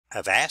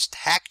Avast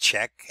Hack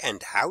Check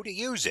and how to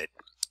use it.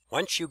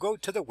 Once you go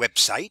to the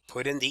website,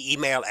 put in the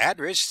email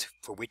address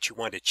for which you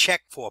want to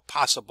check for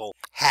possible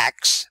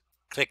hacks.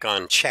 Click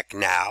on Check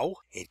Now.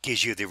 It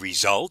gives you the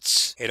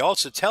results. It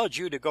also tells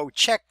you to go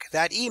check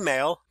that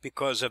email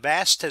because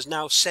Avast has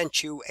now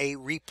sent you a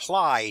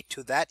reply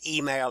to that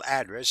email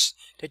address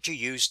that you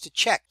used to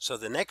check. So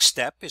the next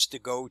step is to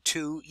go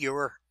to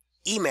your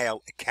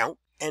email account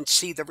and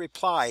see the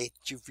reply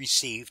that you've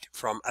received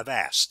from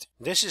Avast.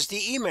 This is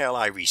the email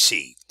I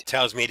received. It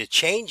tells me to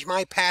change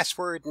my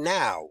password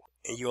now.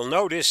 And you'll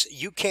notice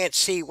you can't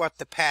see what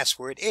the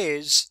password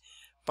is,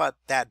 but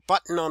that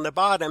button on the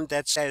bottom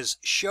that says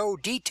Show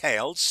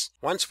Details,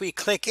 once we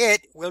click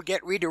it, we'll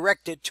get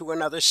redirected to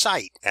another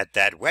site. At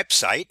that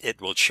website,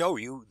 it will show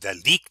you the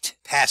leaked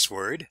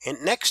password,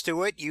 and next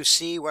to it, you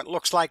see what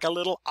looks like a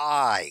little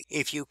eye.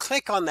 If you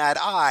click on that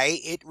eye,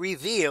 it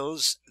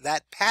reveals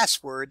that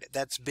password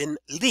that's been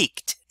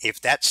leaked. If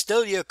that's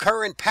still your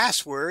current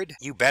password,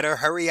 you better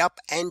hurry up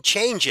and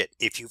change it.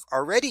 If you've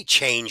already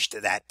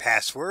changed that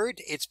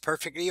password, it's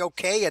perfectly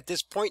okay at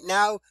this point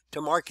now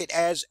to mark it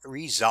as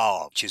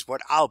resolved, which is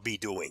what I'll be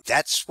doing.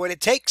 That's what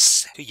it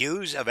takes to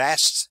use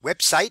Avast's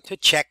website to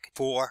check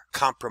for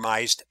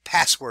compromised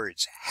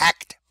passwords,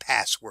 hacked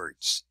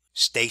passwords.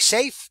 Stay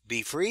safe,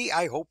 be free.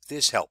 I hope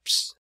this helps.